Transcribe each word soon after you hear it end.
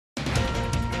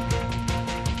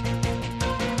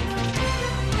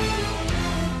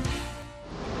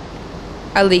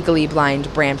A legally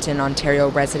blind Brampton, Ontario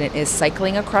resident is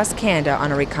cycling across Canada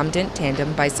on a recumbent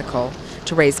tandem bicycle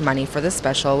to raise money for the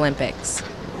Special Olympics.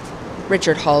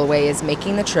 Richard Holloway is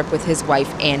making the trip with his wife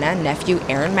Anna, nephew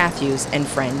Aaron Matthews, and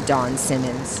friend Don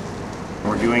Simmons.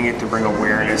 We're doing it to bring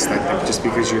awareness that just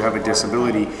because you have a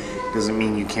disability doesn't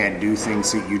mean you can't do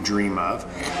things that you dream of.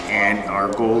 And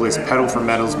our goal is Pedal for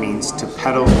Medals means to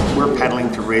pedal. We're pedaling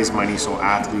to raise money so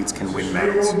athletes can win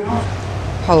medals.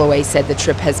 Holloway said the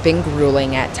trip has been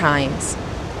grueling at times.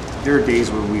 There are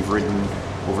days where we've ridden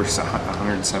over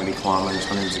 170 kilometers,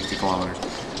 160 kilometers.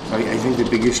 I think the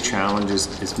biggest challenge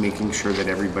is making sure that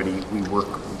we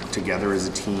work together as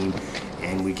a team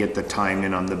and we get the time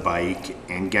in on the bike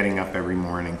and getting up every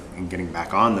morning and getting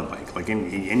back on the bike. Like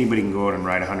anybody can go out and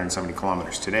ride 170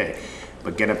 kilometers today,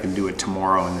 but get up and do it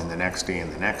tomorrow and then the next day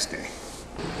and the next day.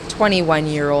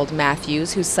 21-year-old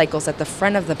Matthews, who cycles at the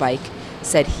front of the bike,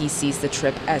 said he sees the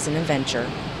trip as an adventure.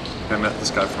 I met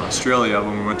this guy from Australia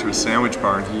when we went to a sandwich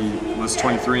bar, and he was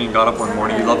 23 and got up one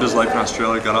morning. He loved his life in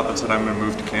Australia, got up and said, I'm going to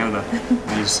move to Canada.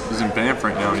 And he's in Banff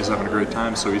right now and he's having a great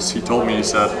time. So he told me, he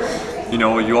said, you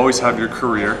know, you always have your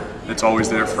career. It's always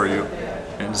there for you.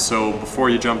 And so before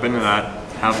you jump into that,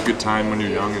 have a good time when you're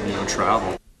young and,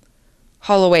 travel.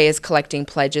 Holloway is collecting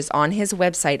pledges on his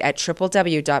website at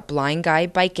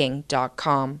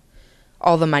www.blindguybiking.com.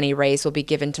 All the money raised will be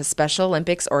given to Special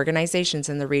Olympics organizations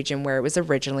in the region where it was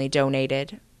originally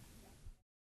donated.